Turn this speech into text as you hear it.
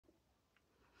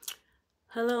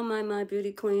Hello my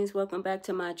beauty queens, welcome back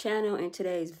to my channel. In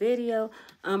today's video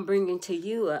I'm bringing to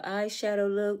you an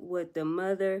eyeshadow look with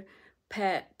the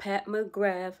Pat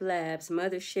McGrath Labs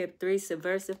Mothership 3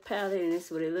 Subversive palette, and this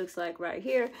is what it looks like right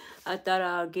here. I thought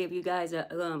I'll give you guys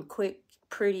a quick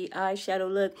pretty eyeshadow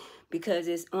look because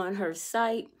it's on her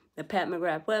site, the Pat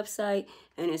McGrath website,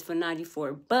 and it's for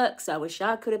 94 bucks. I wish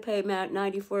I could have paid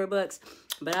 94 bucks,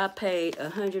 but I paid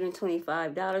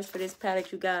 $125 for this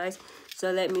palette, you guys. So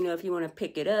let me know if you want to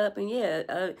pick it up. And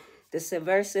yeah, the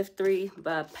Subversive 3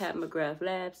 by Pat McGrath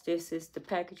Labs. This is the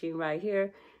packaging right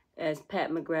here. As Pat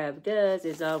McGrath does,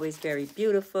 it's always very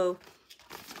beautiful.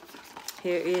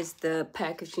 Here is the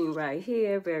packaging right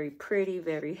here. Very pretty,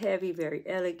 very heavy, very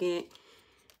elegant.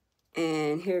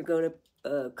 And here go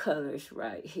the colors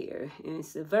right here. And it's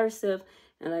Subversive.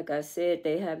 And like I said,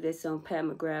 they have this on Pat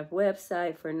McGrath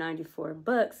website for 94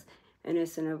 bucks. And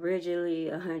it's originally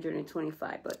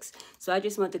 125 bucks. So I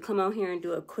just want to come on here and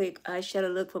do a quick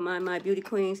eyeshadow look for my beauty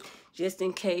queens, just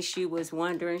in case you was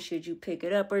wondering should you pick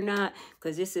it up or not,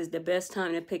 because this is the best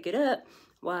time to pick it up.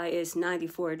 Why it's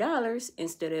 $94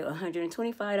 instead of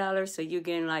 $125, so you're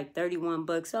getting like 31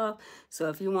 bucks off. So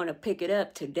if you want to pick it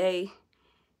up, today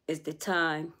is the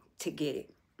time to get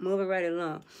it. Moving right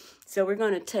along. So I'm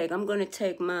going to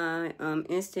take my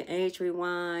Instant Age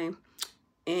Rewind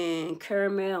and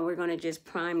caramel, and we're going to just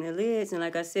prime the lids. And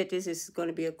like I said, this is going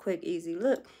to be a quick, easy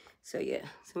look. So yeah,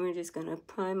 so we're just going to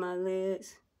prime my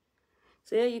lids.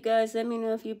 So yeah, you guys, let me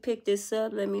know if you picked this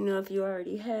up. Let me know if you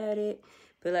already had it.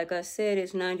 But like I said,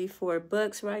 it's 94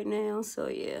 bucks right now. So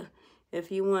yeah,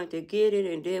 if you want to get it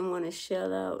and then want to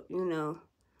shell out, you know,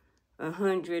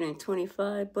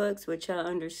 125 bucks, which I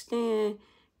understand,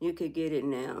 you could get it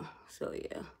now. So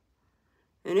yeah.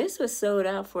 And this was sold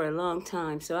out for a long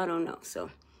time, so I don't know. So,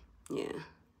 yeah.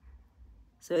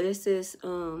 So this is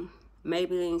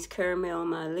Maybelline's Caramel on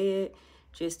my lid,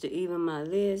 just to even my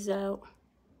lids out.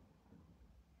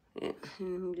 Yeah,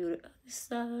 and let me do the other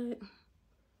side.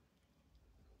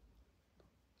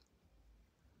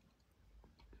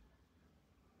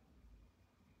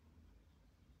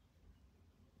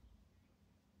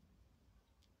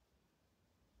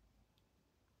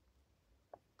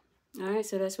 All right,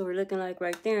 so that's what we're looking like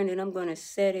right there. And then I'm going to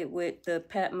set it with the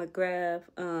Pat McGrath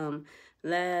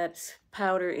Labs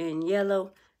powder in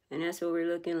yellow. And that's what we're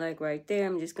looking like right there.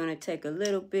 I'm just going to take a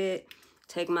little bit,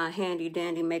 take my handy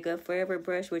dandy Makeup Forever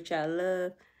brush, which I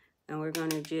love. And we're going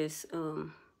to just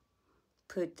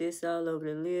put this all over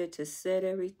the lid to set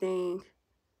everything.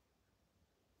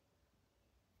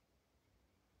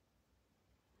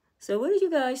 So what do you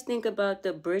guys think about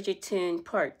the Bridgerton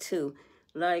Part 2?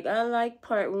 Like, I like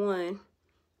Part 1,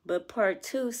 but Part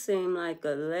 2 seemed like a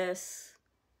less,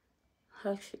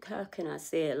 how can I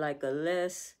say it? Like a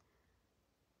less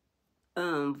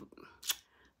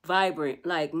vibrant,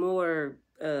 like more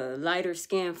lighter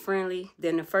skin friendly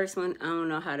than the first one. I don't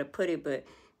know how to put it, but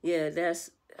yeah,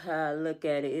 that's how I look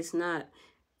at it. It's not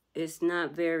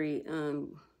very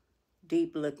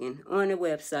deep looking on the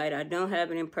website. I don't have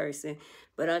it in person,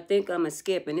 but I think I'm gonna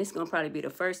skip, and it's gonna probably be the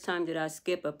first time that I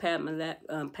skip a Pat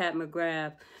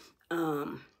McGrath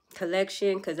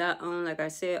collection, because I own, like I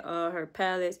said, all her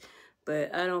palettes,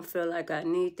 but I don't feel like I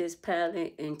need this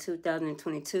palette in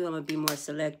 2022. I'm gonna be more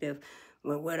selective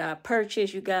with what I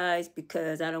purchase, you guys,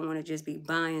 because I don't want to just be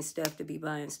buying stuff to be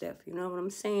buying stuff. You know what I'm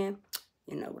saying?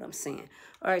 You know what I'm saying.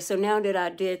 All right, so now that I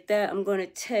did that, I'm gonna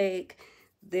take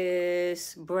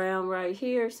this brown right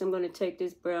here. So I'm going to take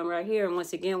this brown right here. And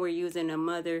once again, we're using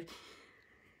a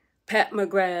Pat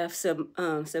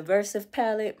McGrath Subversive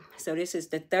palette. So this is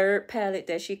the third palette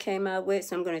that she came out with.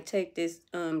 So I'm going to take this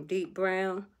deep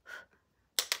brown,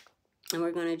 and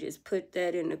we're going to just put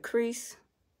that in the crease.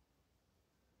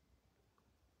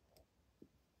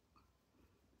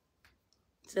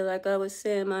 So like I was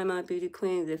saying, my beauty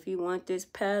queens, if you want this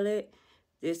palette,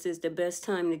 this is the best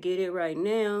time to get it right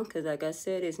now, because like I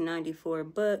said, it's 94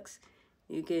 bucks.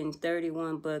 You're getting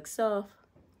 31 bucks off.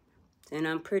 And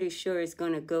I'm pretty sure it's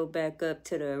going to go back up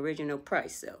to the original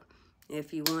price. So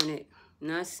if you want it,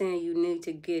 not saying you need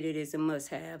to get it as a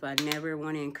must-have. I never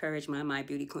want to encourage my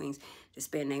beauty queens to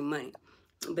spend their money.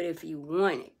 But if you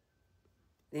want it,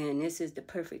 then this is the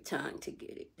perfect time to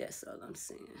get it. That's all I'm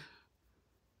saying.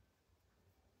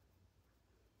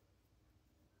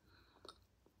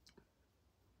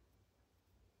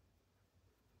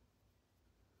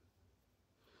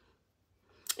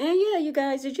 And yeah, you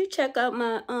guys, did you check out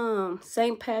my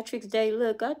St. Patrick's Day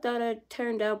look? I thought it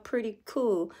turned out pretty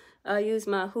cool. I used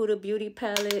my Huda Beauty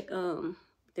palette,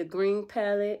 the green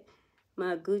palette,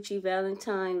 my Gucci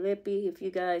Valentine Lippy. If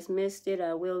you guys missed it,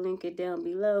 I will link it down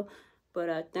below. But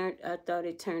I thought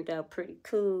it turned out pretty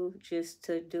cool just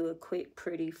to do a quick,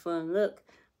 pretty, fun look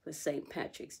for St.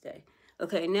 Patrick's Day.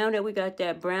 Okay, now that we got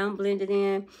that brown blended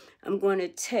in, I'm going to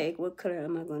take, what color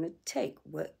am I going to take?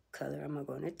 What color am I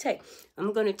going to take?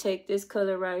 I'm going to take this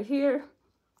color right here,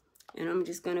 and I'm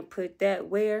just going to put that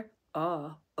where?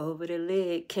 All over the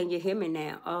lid. Can you hear me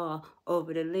now? All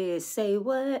over the lid. Say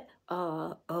what?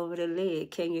 All over the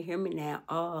lid. Can you hear me now?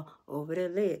 All over the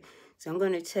lid. So I'm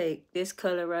going to take this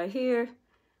color right here,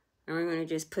 and we're going to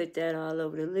just put that all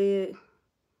over the lid.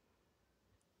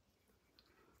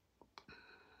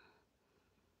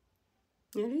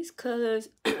 Now these colors,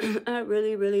 I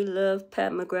really, really love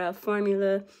Pat McGrath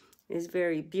formula. It's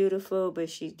very beautiful, but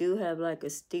she do have like a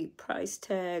steep price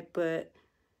tag, but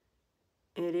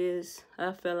it is,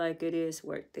 I feel like it is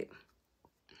worth it.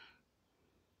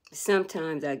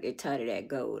 Sometimes I get tired of that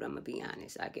gold. I'm going to be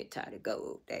honest. I get tired of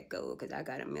that gold, because I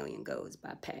got a million golds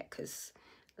by Pat. Because,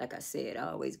 like I said, I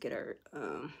always get her,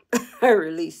 her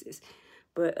releases.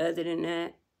 But other than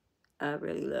that, I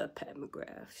really love Pat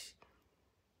McGrath.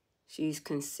 She's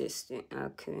consistent. I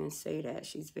couldn't say that.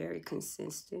 She's very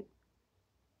consistent.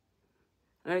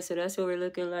 All right, so that's what we're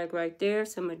looking like right there.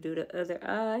 So I'm going to do the other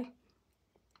eye.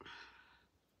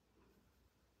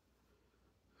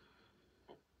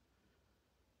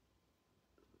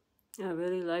 I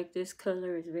really like this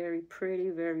color. It's very pretty,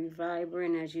 very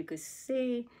vibrant. As you can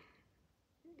see,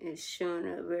 it's showing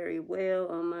up very well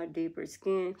on my deeper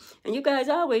skin. And you guys,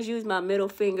 I always use my middle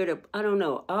finger to, I don't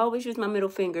know, I always use my middle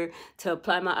finger to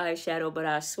apply my eyeshadow, but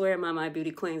I swear, my beauty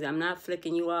queens, I'm not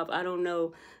flicking you off. I don't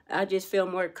know. I just feel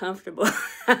more comfortable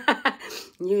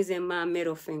using my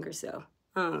middle finger, so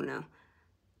I don't know.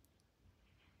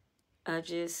 I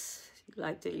just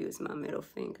like to use my middle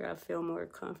finger. I feel more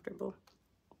comfortable.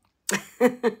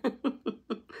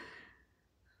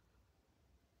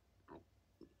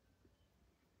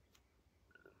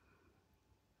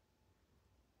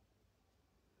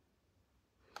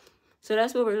 So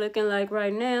that's what we're looking like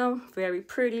right now. Very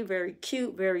pretty, very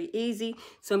cute, very easy.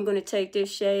 So I'm going to take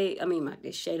this shade, I'm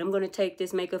going to take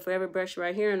this Makeup Forever brush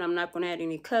right here, and I'm not going to add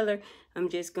any color. I'm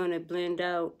just going to blend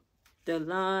out the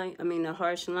the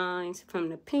harsh lines from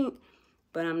the pink,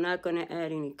 but I'm not going to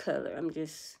add any color. I'm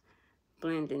just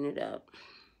blending it out.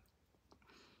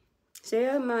 So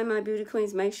yeah, my beauty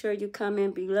queens, make sure you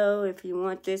comment below if you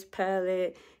want this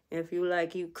palette, if you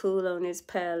like you cool on this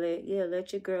palette. Yeah,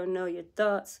 let your girl know your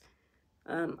thoughts.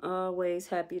 I'm always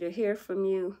happy to hear from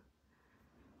you.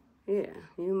 Yeah,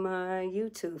 you my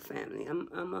YouTube family.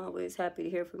 I'm always happy to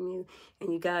hear from you.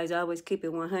 And you guys always keep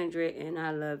it 100, and I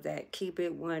love that. Keep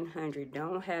it 100.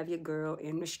 Don't have your girl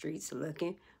in the streets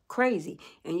looking crazy.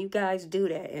 And you guys do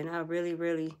that, and I really,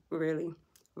 really, really,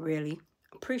 really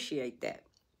appreciate that.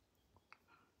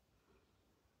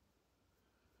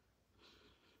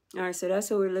 All right, so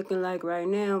that's what we're looking like right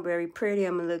now. Very pretty.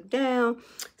 I'm going to look down.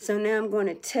 So now I'm going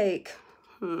to take,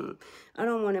 I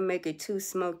don't want to make it too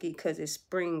smoky because it's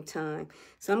springtime.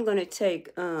 So I'm going to take,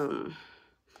 let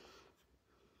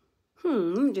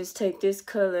me just take this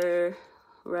color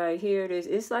right here.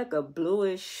 It's like a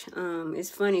bluish, it's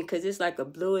funny because it's like a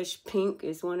bluish pink.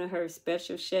 It's one of her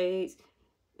special shades.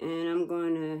 And I'm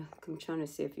trying to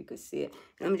see if you can see it.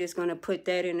 I'm just going to put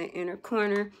that in the inner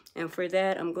corner. And for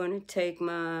that, I'm going to take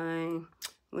my,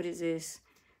 what is this?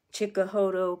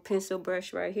 Chikuhodo pencil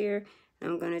brush right here.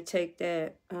 I'm going to take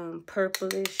that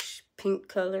purplish pink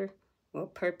color, or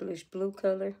purplish blue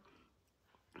color.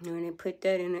 I'm going to put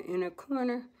that in the inner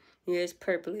corner. Yeah, it's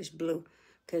purplish blue.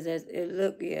 Because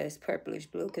it's purplish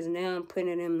blue. Because now I'm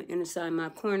putting it inside my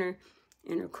corner.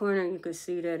 Inner corner, you can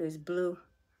see that it's blue.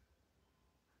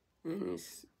 And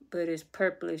but it's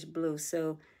purplish blue,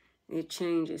 so it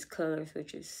changes colors,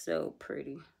 which is so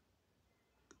pretty.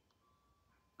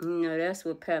 You know, that's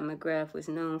what Pat McGrath was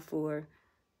known for,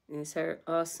 is her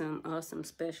awesome, awesome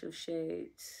special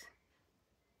shades.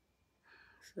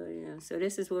 So yeah, so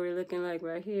this is what we're looking like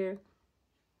right here.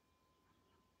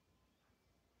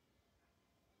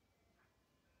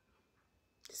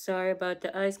 Sorry about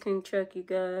the ice cream truck, you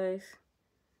guys.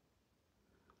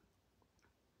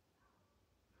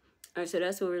 All right, so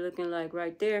that's what we're looking like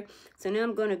right there. So now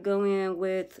I'm going to go in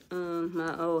with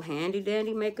my old handy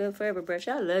dandy Makeup Forever brush.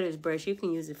 I love this brush. You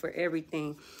can use it for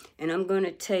everything. And I'm going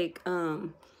to take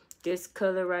this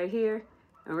color right here,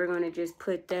 and we're going to just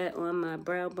put that on my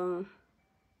brow bone.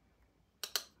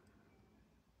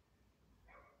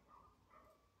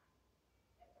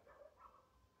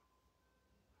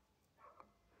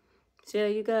 So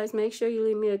you guys, make sure you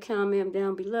leave me a comment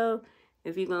down below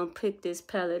if you're going to pick this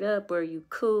palette up, or you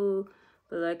cool.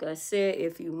 But like I said,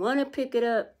 if you want to pick it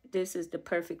up, this is the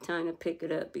perfect time to pick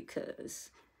it up, because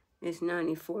It's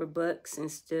 94 bucks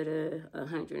instead of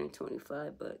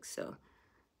 125 bucks. So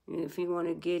if you want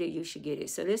to get it, you should get it.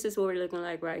 So this is what we're looking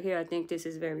like right here. I think this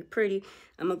is very pretty.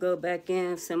 I'm going to go back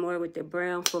in some more with the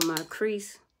brown for my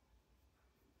crease.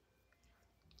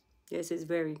 This is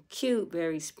very cute,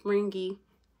 very springy.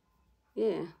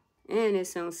 Yeah, and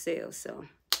it's on sale. So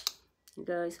you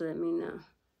guys let me know.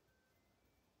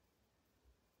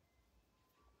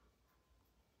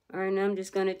 All right, now I'm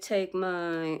just going to take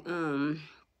my,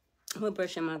 what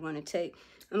brush am I going to take?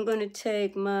 I'm going to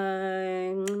take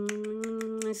my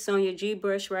Sonia G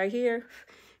brush right here.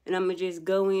 And I'm going to just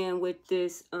go in with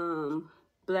this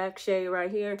black shade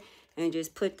right here and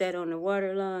just put that on the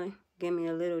waterline. Give me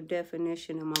a little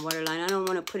definition on my waterline. I don't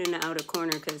want to put it in the outer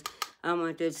corner because I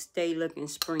want it to stay looking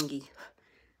springy.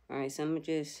 All right, so I'm going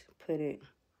to just put it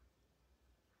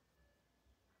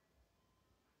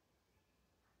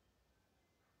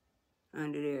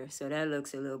under there. So that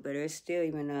looks a little better. It's still,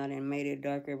 even though I done made it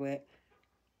darker, but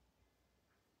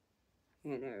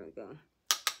yeah, there we go.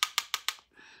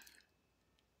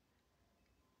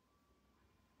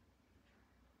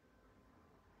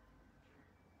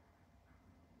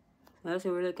 That's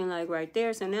what we're looking like right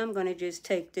there. So now I'm going to just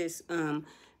take this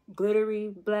glittery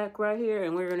black right here,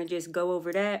 and we're going to just go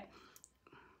over that.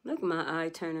 Look at my eye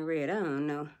turning red. I don't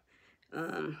know.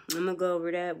 I'm going to go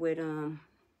over that with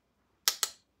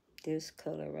this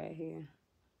color right here.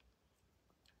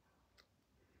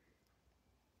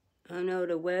 I know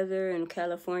the weather in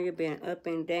California been up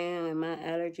and down, and my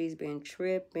allergies been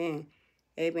tripping.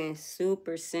 They've been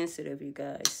super sensitive, you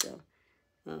guys. So,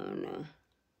 I don't know.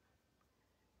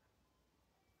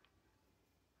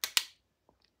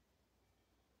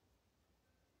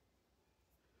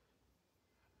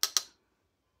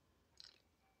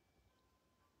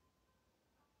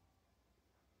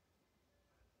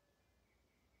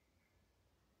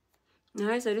 All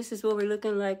right, so this is what we're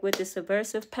looking like with the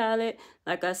Subversive palette.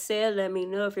 Like I said, let me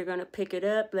know if you're going to pick it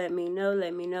up. Let me know,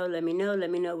 let me know, let me know.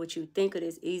 Let me know what you think of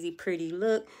this easy, pretty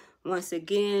look. Once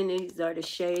again, these are the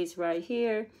shades right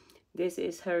here. This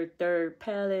is her third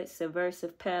palette,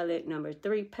 Subversive palette, number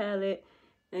 3 palette.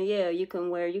 And yeah, you can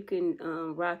wear, you can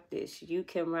rock this. You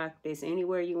can rock this.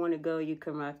 Anywhere you want to go, you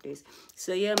can rock this.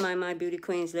 So yeah, my beauty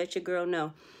queens, let your girl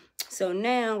know. So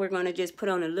now we're going to just put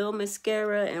on a little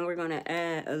mascara, and we're going to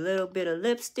add a little bit of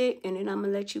lipstick, and then I'm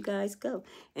going to let you guys go.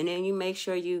 And then you make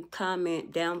sure you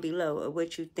comment down below of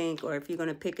what you think, or if you're going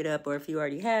to pick it up, or if you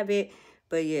already have it.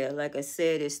 But yeah, like I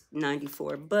said, it's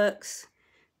 94 bucks,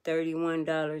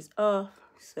 $31 off.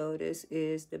 So this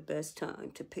is the best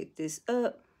time to pick this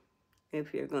up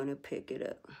if you're going to pick it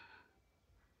up.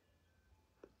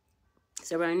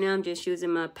 So right now I'm just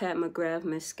using my Pat McGrath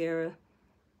mascara.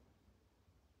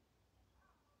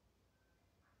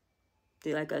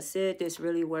 Like I said, this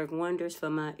really worked wonders for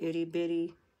my itty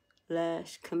bitty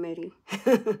lash committee.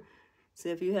 So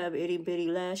if you have itty bitty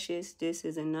lashes, this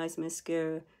is a nice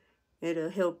mascara. It'll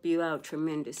help you out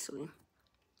tremendously.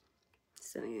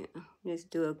 So yeah, just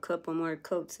do a couple more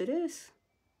coats of this.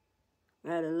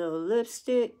 Add a little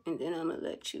lipstick, and then I'm gonna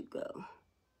let you go.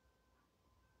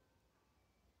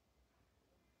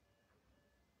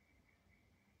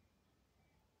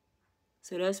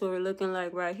 So that's what we're looking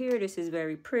like right here. This is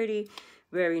very pretty,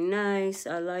 very nice.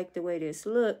 I like the way this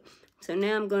look. So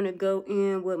now I'm going to go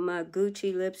in with my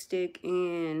Gucci lipstick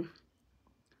and,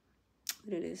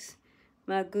 what it is?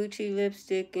 My Gucci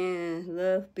lipstick and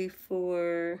Love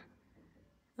Before,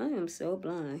 I am so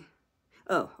blind.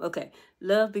 Oh, okay.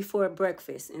 Love Before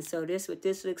Breakfast. And so this what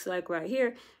this looks like right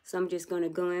here. So I'm just going to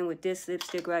go in with this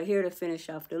lipstick right here to finish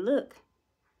off the look.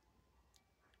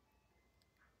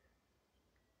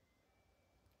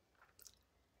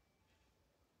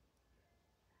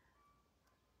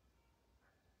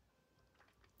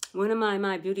 One of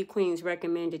my beauty queens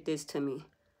recommended this to me.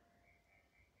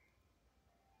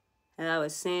 And I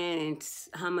was saying and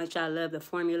how much I love the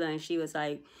formula, and she was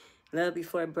like, Love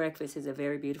Before Breakfast is a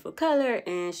very beautiful color,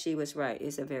 and she was right.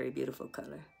 It's a very beautiful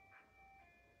color.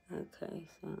 Okay,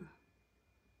 so.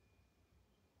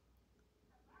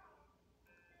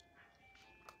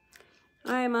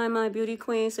 All right, my beauty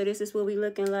queen. So this is what we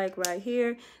looking like right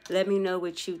here. Let me know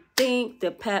what you think.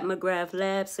 The Pat McGrath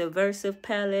Lab Subversive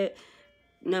palette.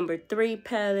 Number 3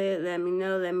 palette. Let me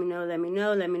know, let me know, let me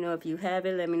know. Let me know if you have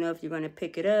it. Let me know if you're going to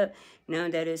pick it up. Now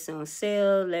that it's on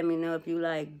sale, let me know if you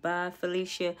like Bye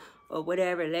Felicia or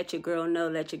whatever. Let your girl know,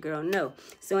 let your girl know.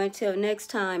 So until next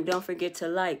time, don't forget to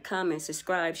like, comment,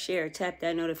 subscribe, share, tap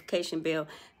that notification bell.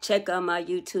 Check out my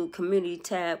YouTube community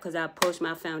tab because I post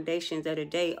my foundations of the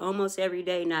day almost every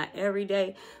day. Not every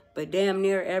day, but damn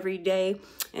near every day.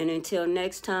 And until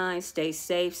next time, stay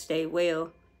safe, stay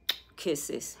well.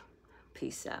 Kisses.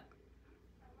 Peace out.